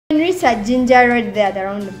When we reached at Ginger Road there at the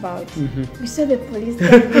roundabout, we saw the police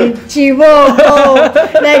with Chivo,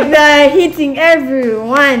 like they're hitting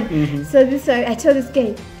everyone. So this I told this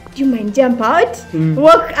guy, do you mind jump out?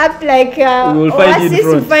 Walk up like Oasis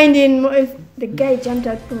to find him. The guy jumped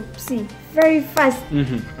out from sea very fast,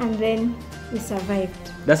 and then we survived.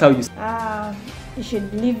 That's how you. You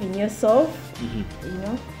should believe in yourself, you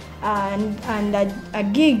know, and a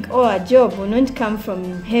gig or a job will not come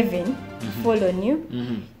from heaven to fall on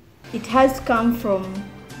you. It has come from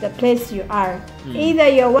the place you are. Either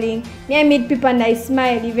you're working, me I meet people and I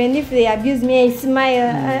smile, even if they abuse me, I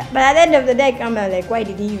smile. But at the end of the day, I come like, why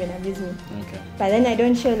did he even abuse me? Okay. But then I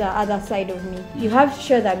don't show the other side of me. You have to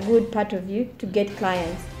show the good part of you to get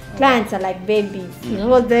clients. Clients are like babies. You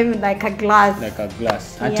hold them like a glass. Like a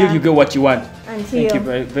glass. Until you get what you want. Thank you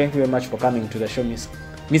very much for coming to the show, Miss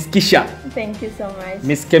Kisha. Thank you so much.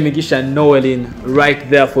 Miss Kisha and Noeline, right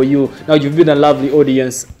there for you. Now, you've been a lovely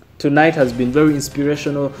audience. Tonight has been very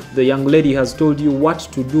inspirational. The young lady has told you what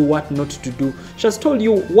to do, what not to do. She has told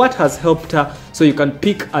you what has helped her, so you can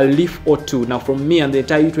pick a leaf or two. Now, from me and the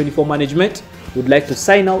entire U24 management, we would like to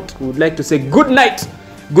sign out. We would like to say good night,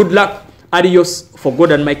 good luck, adios for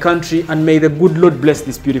God and my country, and may the good Lord bless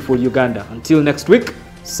this beautiful Uganda. Until next week,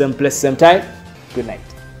 same place, same time, good night.